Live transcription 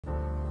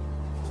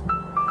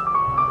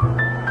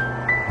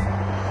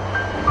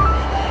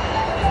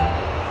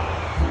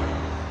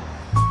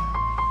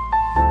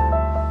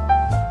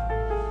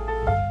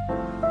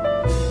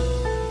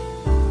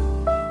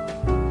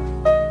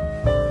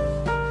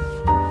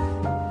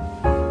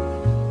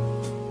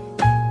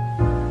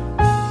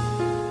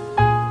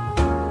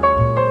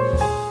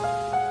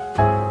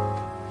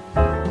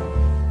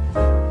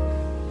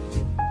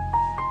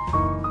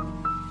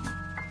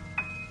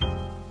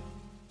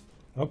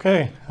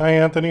Okay. Hi,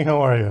 Anthony.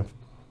 How are you?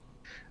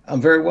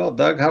 I'm very well,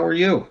 Doug. How are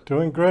you?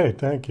 Doing great.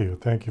 Thank you.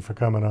 Thank you for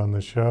coming on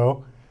the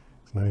show.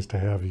 It's nice to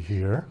have you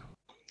here.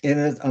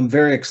 I'm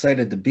very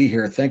excited to be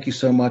here. Thank you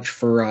so much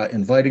for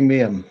inviting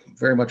me. I'm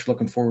very much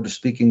looking forward to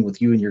speaking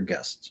with you and your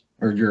guests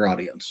or your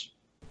audience.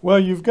 Well,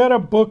 you've got a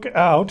book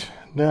out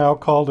now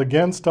called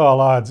Against All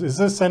Odds. Is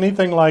this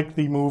anything like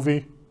the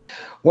movie?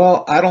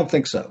 Well, I don't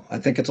think so. I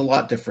think it's a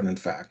lot different, in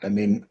fact. I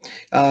mean,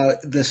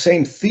 the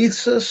same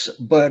thesis,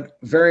 but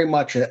very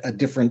much a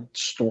different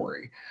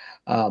story.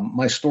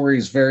 My story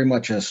is very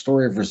much a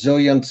story of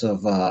resilience,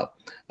 of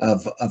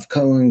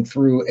going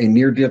through a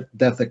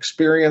near-death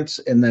experience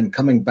and then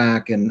coming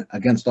back and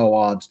against all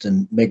odds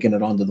and making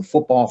it onto the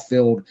football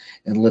field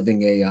and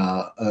living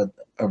a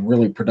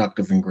really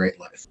productive and great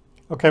life.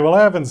 Okay, well,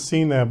 I haven't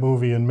seen that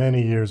movie in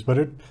many years,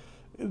 but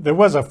there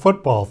was a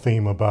football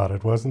theme about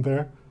it, wasn't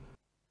there?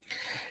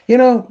 You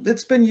know,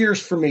 it's been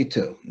years for me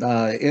too.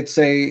 That's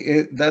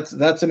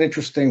an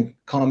interesting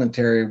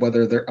commentary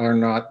whether there or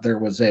not there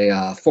was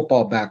a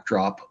football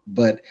backdrop,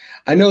 but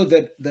I know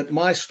that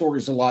my story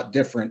is a lot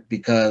different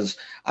because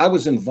I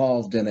was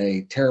involved in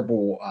a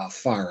terrible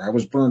fire. I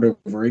was burned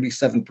over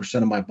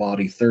 87% of my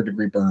body,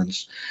 third-degree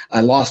burns.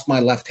 I lost my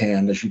left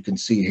hand, as you can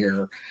see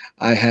here.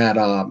 I had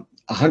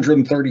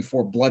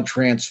 134 blood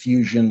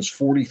transfusions,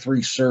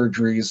 43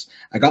 surgeries.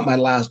 I got my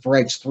last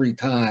rites 3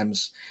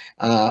 times.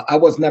 I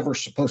was never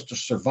supposed to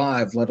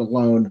survive, let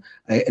alone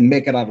and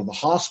make it out of the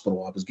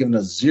hospital. I was given a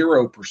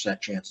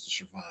 0% chance to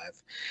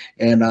survive,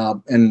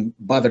 and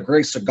by the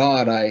grace of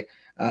God,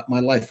 my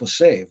life was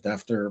saved.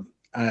 After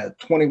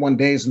 21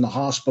 days in the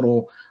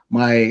hospital,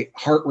 my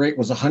heart rate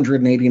was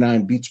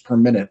 189 beats per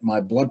minute.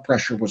 My blood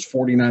pressure was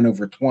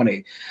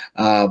 49/20.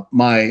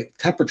 My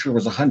temperature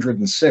was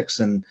 106,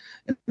 and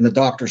the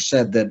doctor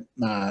said that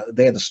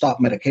they had to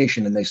stop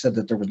medication, and they said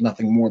that there was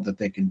nothing more that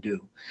they can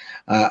do.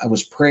 I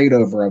was prayed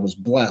over. I was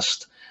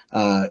blessed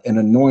and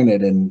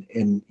anointed,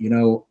 and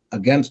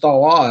against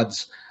all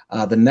odds,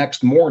 the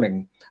next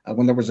morning,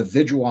 when there was a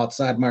vigil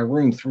outside my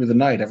room through the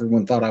night,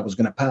 everyone thought I was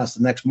going to pass.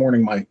 The next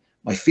morning, my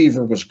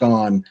fever was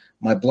gone,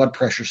 my blood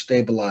pressure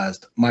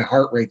stabilized, my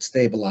heart rate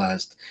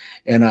stabilized,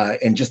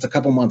 and just a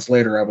couple months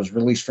later, I was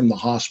released from the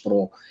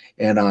hospital,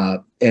 and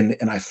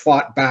I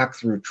fought back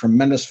through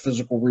tremendous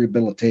physical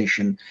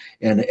rehabilitation,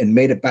 and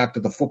made it back to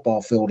the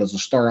football field as a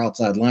star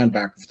outside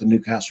linebacker for the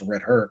Newcastle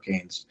Red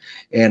Hurricanes,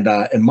 and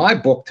my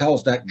book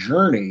tells that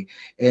journey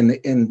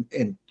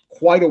in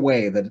quite a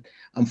way that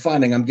I'm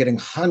finding I'm getting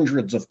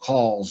hundreds of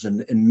calls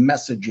and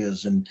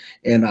messages and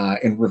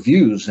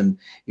reviews, and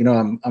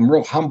I'm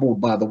real humbled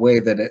by the way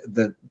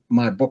that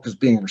my book is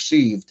being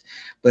received.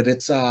 But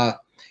it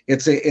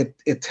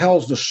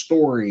tells the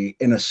story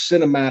in a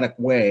cinematic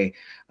way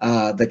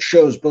that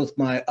shows both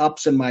my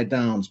ups and my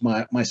downs,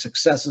 my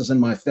successes and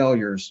my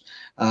failures,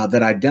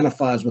 that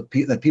identifies with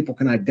that people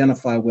can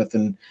identify with,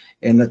 and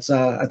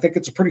I think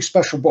it's a pretty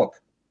special book.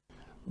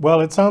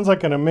 Well, it sounds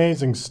like an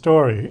amazing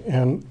story,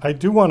 and I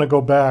do want to go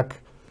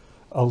back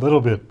a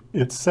little bit.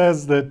 It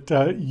says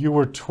that you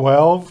were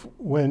 12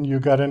 when you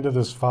got into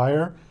this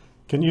fire.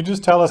 Can you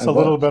just tell us I a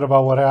little was. bit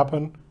about what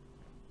happened?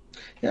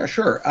 Yeah,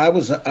 sure. I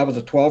was a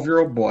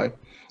 12-year-old boy.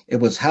 It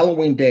was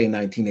Halloween Day,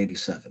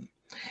 1987.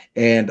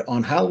 And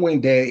on Halloween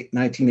Day,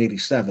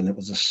 1987, it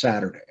was a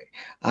Saturday.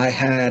 I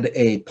had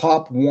a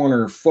Pop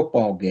Warner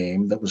football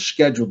game that was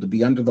scheduled to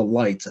be under the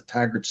lights at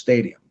Taggart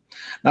Stadium.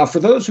 Now, for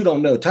those who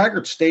don't know,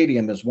 Taggart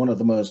Stadium is one of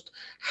the most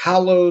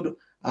hallowed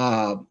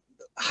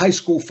high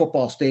school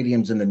football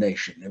stadiums in the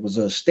nation. It was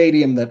a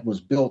stadium that was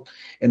built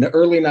in the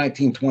early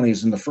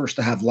 1920s and the first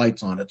to have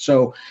lights on it.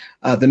 So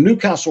the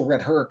Newcastle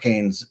Red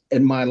Hurricanes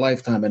in my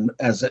lifetime and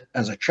as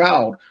a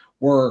child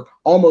were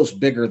almost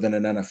bigger than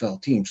an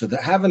NFL team. So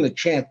that having the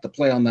chance to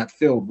play on that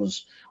field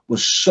was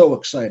so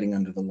exciting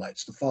under the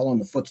lights, to follow in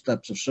the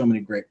footsteps of so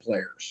many great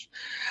players.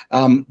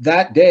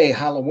 That day,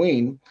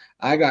 Halloween,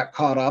 I got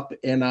caught up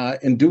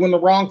in doing the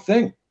wrong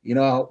thing.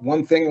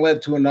 One thing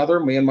led to another.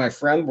 Me and my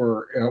friend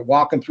were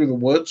walking through the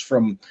woods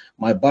from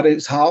my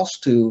buddy's house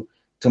to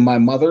my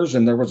mother's,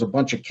 and there was a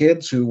bunch of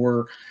kids who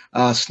were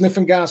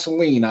sniffing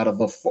gasoline out of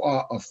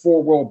a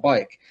four-wheel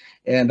bike.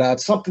 And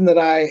it's something that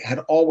I had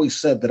always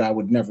said that I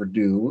would never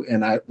do,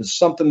 and it was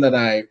something that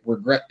I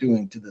regret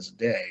doing to this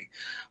day.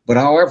 But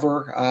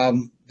however,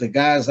 the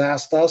guys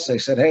asked us. They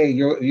said, "Hey,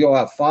 you'll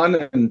have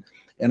fun,"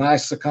 and I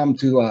succumbed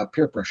to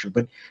peer pressure.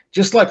 But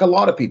just like a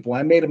lot of people,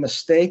 I made a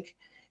mistake,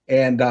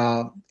 and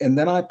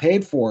then I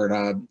paid for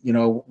it.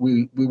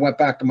 We went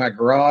back to my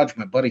garage.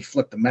 My buddy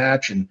flipped a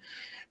match, and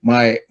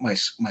my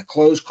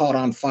clothes caught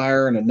on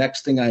fire. And the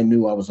next thing I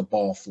knew, I was a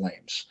ball of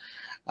flames.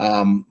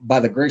 By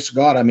the grace of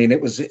God, I mean,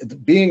 it was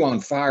being on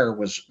fire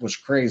was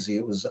crazy.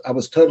 I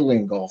was totally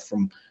engulfed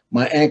from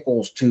my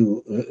ankles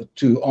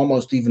to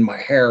almost even my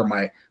hair.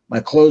 My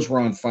clothes were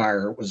on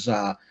fire. It was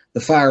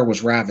the fire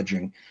was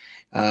ravaging.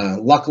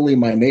 Luckily,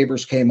 my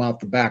neighbors came out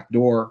the back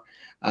door.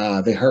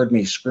 They heard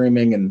me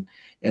screaming,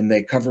 and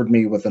they covered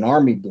me with an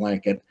army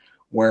blanket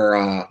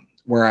where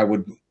where I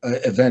would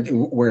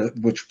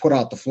which put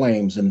out the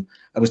flames, and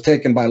I was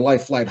taken by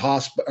Life Flight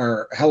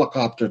or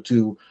helicopter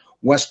to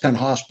West Penn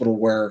Hospital,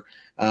 where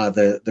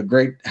the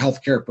great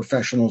healthcare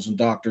professionals and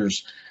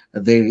doctors,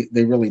 they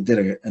really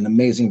did an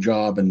amazing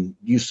job and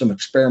used some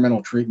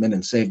experimental treatment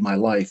and saved my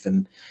life.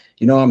 And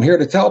I'm here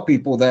to tell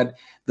people that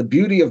the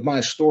beauty of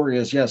my story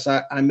is, yes,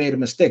 I made a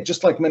mistake,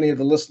 just like many of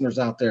the listeners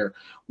out there.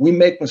 We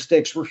make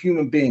mistakes. We're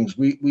human beings.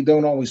 We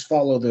don't always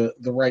follow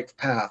the right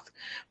path,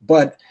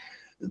 but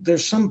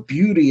there's some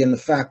beauty in the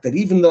fact that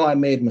even though I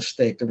made a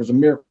mistake, there was a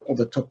miracle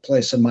that took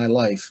place in my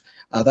life.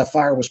 That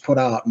fire was put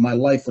out, and my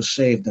life was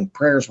saved, and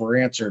prayers were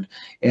answered.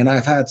 And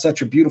I've had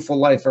such a beautiful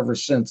life ever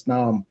since.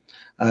 Now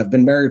I've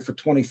been married for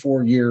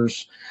 24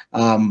 years.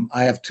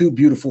 I have two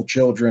beautiful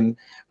children.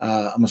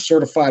 I'm a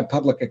certified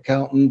public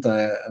accountant.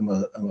 I'm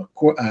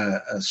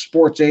a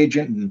sports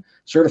agent and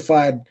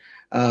certified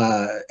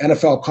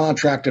NFL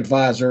contract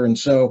advisor. And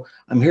so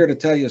I'm here to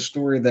tell you a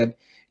story that,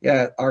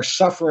 yeah, our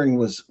suffering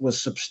was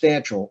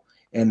substantial,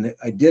 and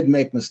I did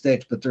make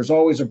mistakes, but there's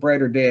always a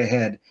brighter day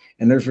ahead,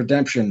 and there's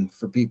redemption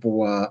for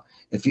people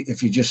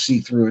if you just see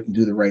through it and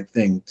do the right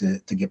thing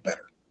to get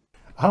better.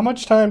 How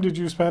much time did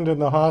you spend in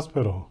the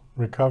hospital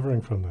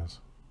recovering from this?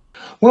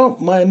 Well,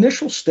 my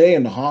initial stay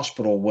in the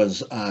hospital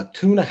was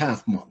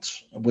 2.5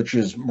 months, which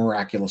is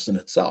miraculous in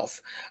itself.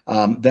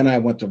 Then I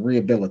went to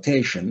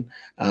rehabilitation,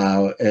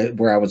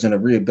 where I was in a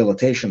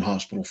rehabilitation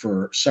hospital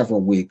for several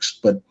weeks.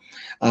 But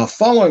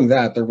following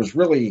that, there was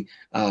really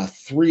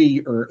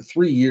 3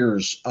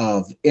 years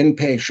of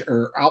inpatient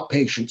or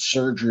outpatient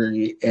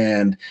surgery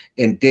and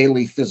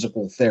daily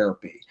physical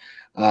therapy.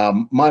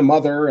 My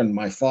mother and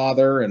my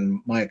father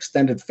and my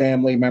extended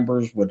family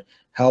members would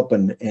help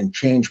and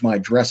change my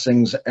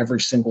dressings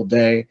every single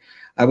day.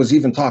 I was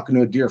even talking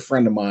to a dear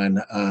friend of mine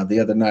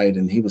the other night,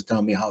 and he was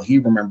telling me how he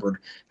remembered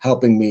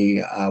helping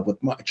me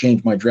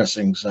change my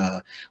dressings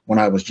when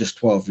I was just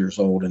 12 years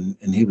old,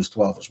 and he was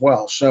 12 as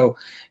well. So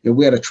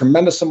we had a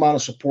tremendous amount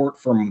of support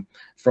from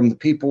the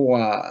people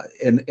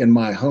in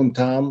my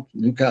hometown,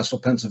 Newcastle,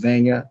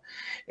 Pennsylvania,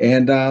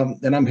 and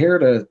I'm here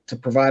to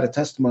provide a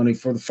testimony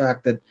for the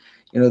fact that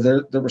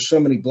there were so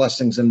many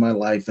blessings in my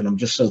life, and I'm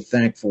just so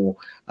thankful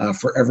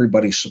for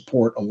everybody's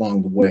support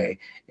along the way.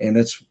 And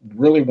it's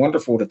really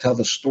wonderful to tell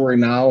the story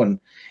now and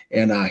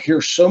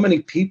hear so many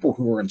people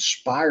who are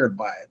inspired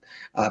by it.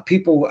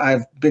 People,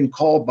 I've been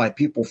called by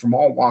people from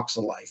all walks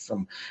of life,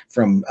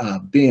 from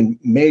being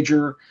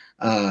major,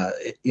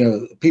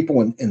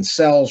 people in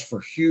sales for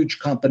huge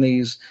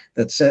companies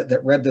that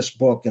read this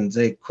book, and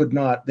they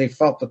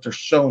felt that they're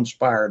so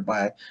inspired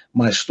by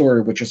my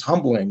story, which is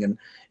humbling, and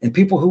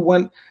people who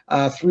went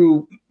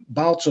through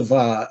bouts of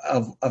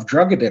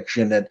drug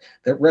addiction that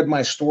read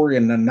my story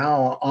and are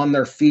now on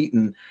their feet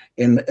and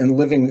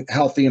living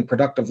healthy and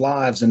productive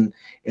lives, and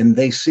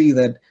they see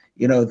that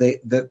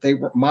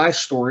my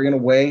story in a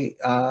way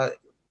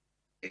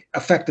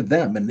affected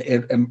them, and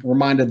it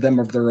reminded them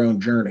of their own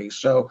journey.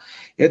 So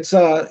it's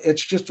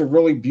just a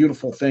really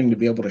beautiful thing to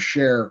be able to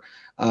share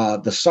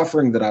the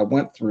suffering that I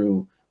went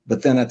through,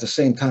 but then at the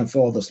same time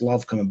feel all this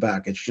love coming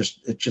back. It's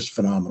just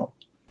phenomenal.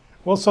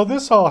 Well, so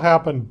this all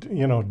happened,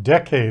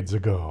 decades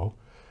ago.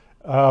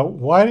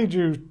 Why did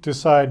you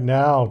decide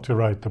now to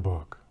write the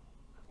book?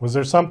 Was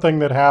there something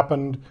that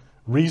happened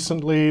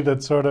recently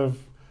that sort of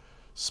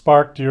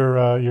sparked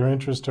your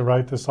interest to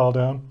write this all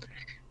down?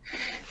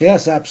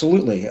 Yes,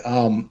 absolutely.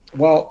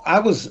 Well, I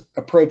was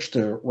approached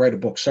to write a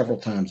book several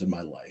times in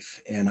my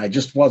life, and I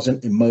just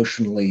wasn't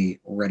emotionally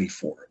ready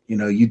for it.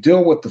 You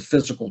deal with the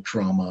physical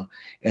trauma,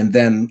 and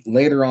then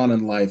later on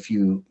in life,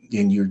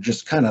 you're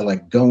just kind of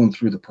like going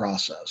through the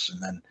process.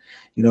 And then,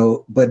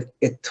 but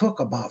it took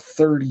about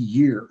 30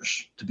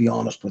 years, to be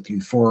honest with you,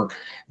 for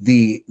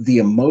the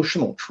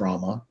emotional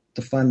trauma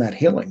to find that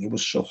healing. It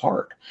was so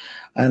hard.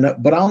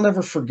 But I'll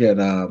never forget,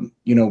 when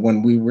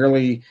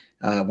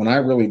I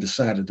really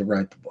decided to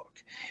write the book.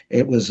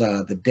 It was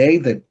the day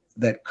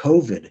that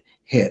COVID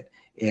hit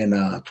in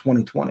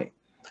 2020.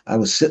 I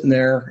was sitting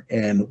there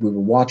and we were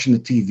watching the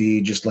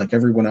TV just like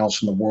everyone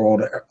else in the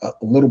world, a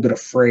little bit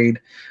afraid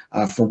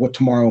for what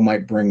tomorrow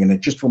might bring. And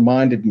it just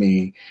reminded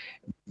me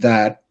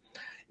that,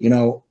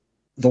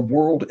 the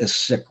world is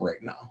sick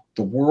right now.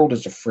 The world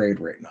is afraid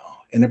right now.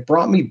 And it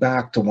brought me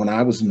back to when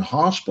I was in the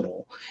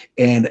hospital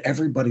and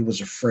everybody was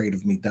afraid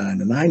of me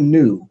dying. And I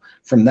knew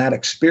from that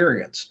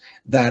experience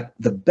that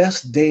the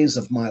best days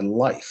of my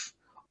life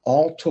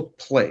all took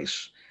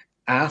place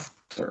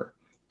after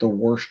the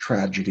worst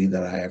tragedy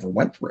that I ever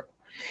went through.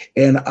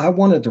 And I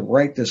wanted to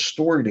write this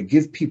story to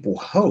give people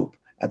hope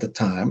at the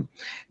time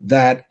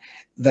that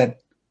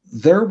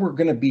there were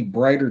going to be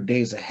brighter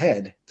days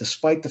ahead,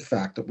 despite the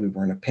fact that we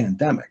were in a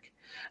pandemic.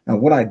 Now,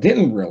 what I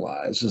didn't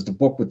realize is the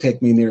book would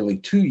take me nearly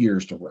 2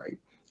 years to write.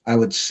 I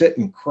would sit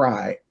and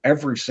cry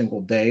every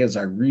single day as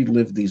I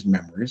relived these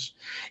memories.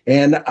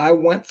 And I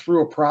went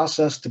through a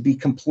process to be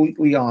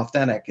completely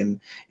authentic and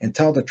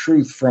tell the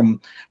truth from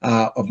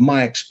of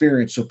my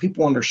experience, so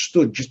people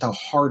understood just how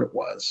hard it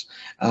was,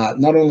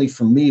 not only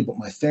for me, but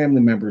my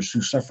family members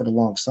who suffered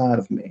alongside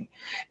of me.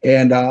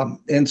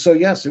 And so,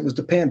 yes, it was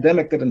the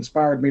pandemic that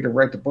inspired me to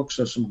write the book.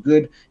 So some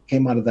good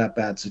came out of that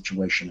bad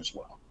situation as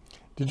well.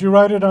 Did you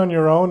write it on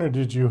your own, or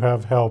did you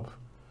have help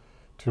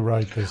to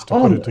write this, to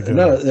Oh put it together?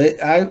 no,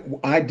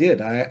 I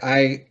did.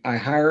 I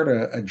hired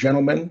a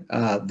gentleman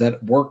that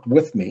worked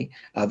with me.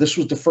 This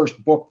was the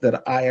first book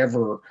that I have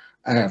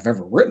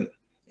ever written.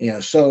 You know,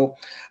 so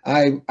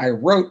I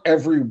wrote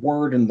every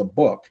word in the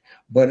book,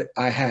 but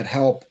I had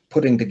help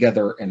putting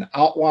together an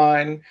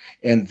outline,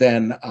 and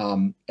then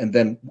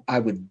I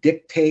would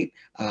dictate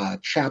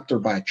chapter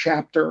by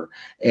chapter,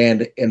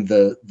 and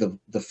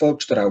the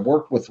folks that I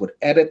worked with would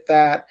edit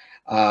that.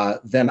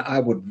 Then I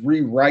would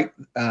rewrite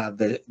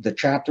the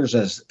chapters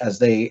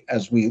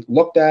as we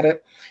looked at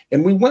it,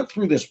 and we went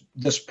through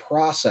this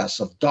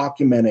process of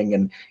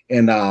documenting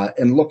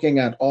and looking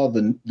at all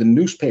the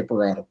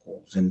newspaper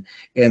articles, and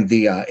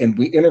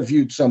we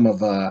interviewed some of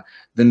the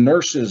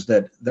nurses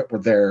that were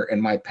there, and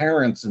my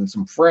parents and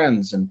some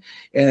friends, and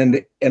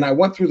I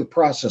went through the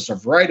process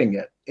of writing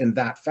it in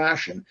that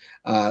fashion.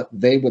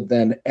 They would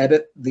then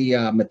edit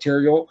the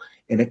material,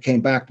 and it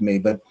came back to me.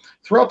 But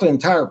throughout the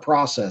entire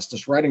process,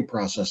 this writing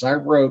process, I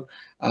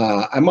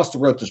must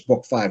have wrote this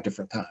book 5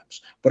 different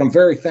times. But I'm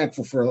very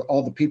thankful for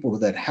all the people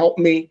that helped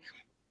me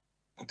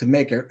to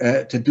make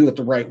it, to do it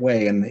the right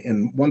way.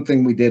 And one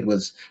thing we did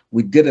was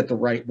we did it the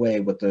right way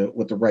with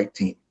the right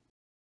team.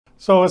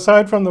 So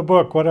aside from the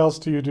book, what else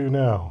do you do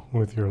now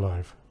with your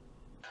life?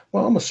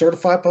 Well, I'm a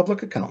certified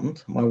public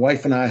accountant. My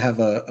wife and I have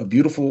a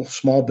beautiful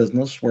small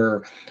business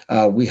where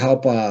we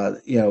help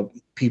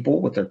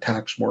people with their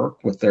tax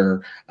work, with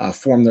their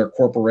form their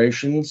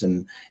corporations,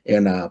 and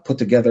put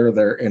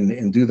together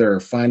and do their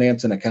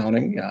finance and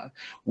accounting.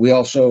 We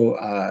also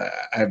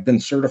I've been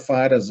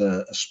certified as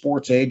a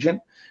sports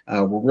agent.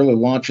 We're really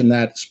launching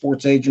that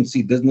sports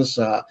agency business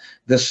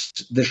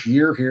this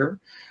year here.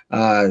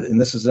 And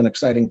this is an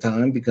exciting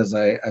time because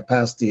I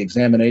passed the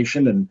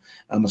examination, and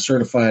I'm a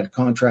certified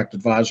contract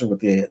advisor with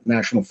the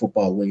National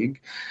Football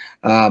League,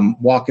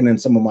 walking in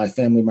some of my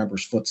family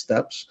members'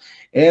 footsteps.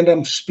 And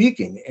I'm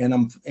speaking, and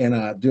I'm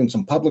doing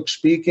some public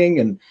speaking,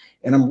 and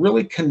I'm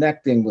really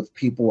connecting with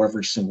people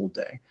every single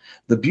day.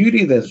 The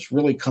beauty that's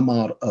really come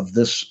out of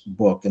this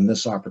book and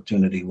this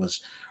opportunity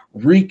was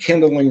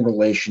rekindling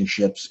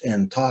relationships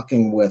and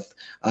talking with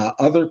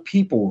other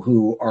people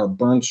who are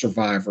burn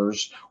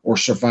survivors or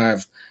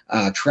survived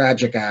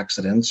tragic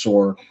accidents,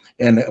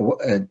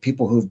 and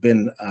people who've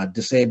been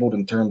disabled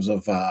in terms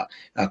of a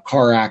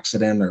car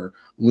accident or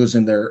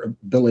losing their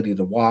ability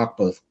to walk,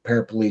 both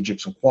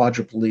paraplegics and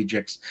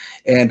quadriplegics,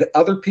 and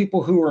other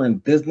people who are in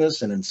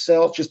business and in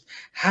sales, just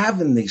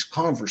having these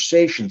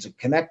conversations and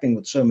connecting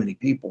with so many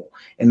people,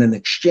 and an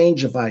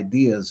exchange of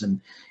ideas,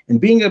 and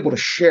being able to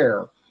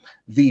share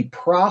the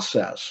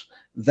process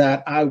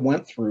that I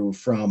went through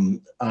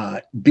from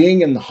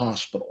being in the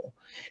hospital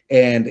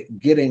and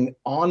getting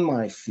on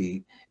my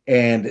feet,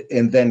 and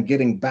then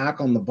getting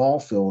back on the ball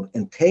field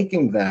and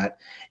taking that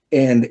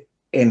and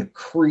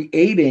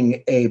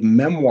creating a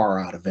memoir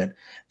out of it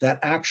that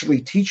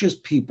actually teaches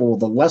people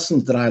the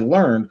lessons that I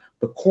learned,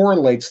 but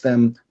correlates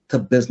them to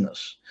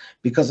business.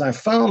 Because I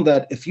found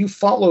that if you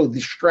follow the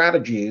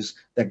strategies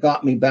that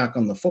got me back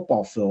on the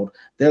football field,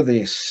 they're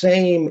the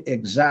same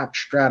exact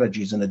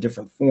strategies in a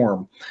different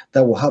form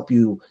that will help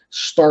you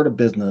start a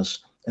business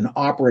and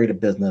operate a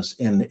business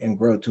and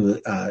grow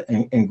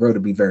to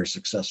be very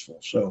successful.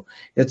 So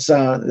it's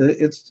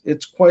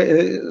quite,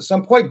 so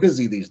I'm quite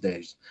busy these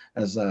days,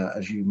 as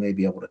you may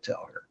be able to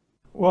tell here.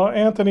 Well,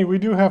 Anthony, we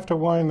do have to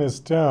wind this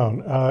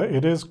down.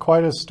 It is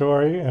quite a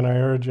story, and I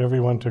urge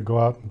everyone to go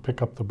out and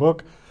pick up the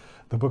book.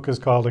 The book is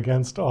called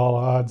Against All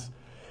Odds.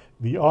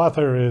 The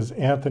author is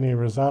Anthony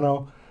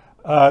Razzano.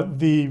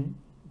 The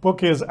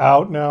book is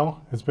out now.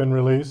 It's been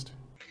released.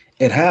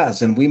 It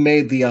has, and we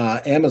made the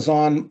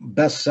Amazon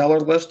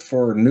bestseller list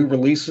for new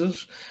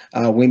releases.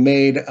 We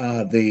made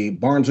the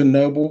Barnes &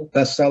 Noble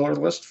bestseller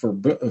list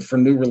for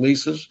new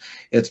releases.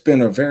 It's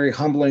been a very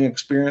humbling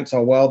experience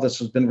how well this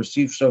has been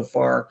received so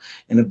far,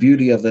 and the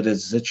beauty of it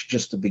is it's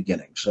just the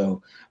beginning.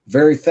 So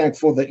very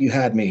thankful that you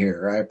had me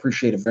here. I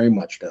appreciate it very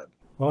much, Doug.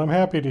 Well, I'm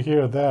happy to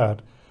hear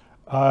that.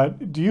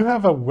 Do you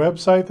have a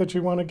website that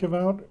you want to give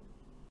out?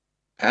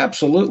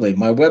 Absolutely.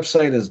 My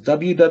website is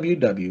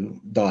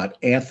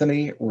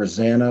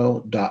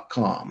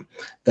www.anthonyrazzano.com.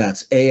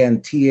 That's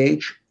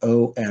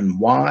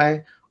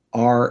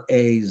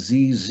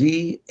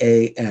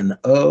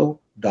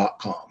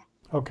ANTHONYRAZZANO.com.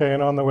 Okay,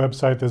 and on the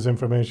website there's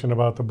information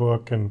about the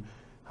book and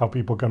how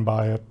people can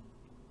buy it.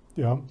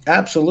 Yeah.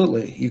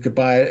 Absolutely. You could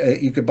buy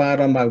it. You could buy it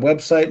on my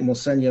website, and we'll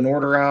send you an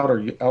order out,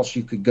 or else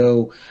you could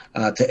go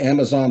to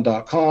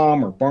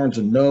Amazon.com or Barnes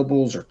and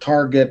Nobles or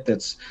Target.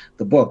 That's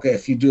the book.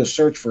 If you do a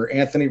search for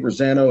Anthony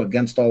Razzano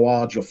Against All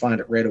Odds, you'll find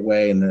it right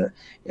away, and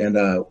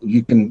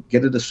you can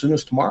get it as soon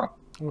as tomorrow.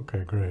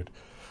 Okay, great.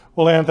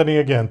 Well, Anthony,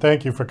 again,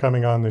 thank you for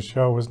coming on the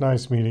show. It was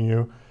nice meeting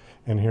you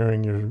and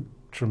hearing your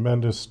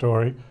tremendous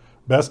story.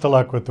 Best of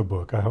luck with the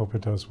book. I hope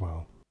it does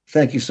well.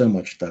 Thank you so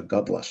much, Doug.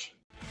 God bless.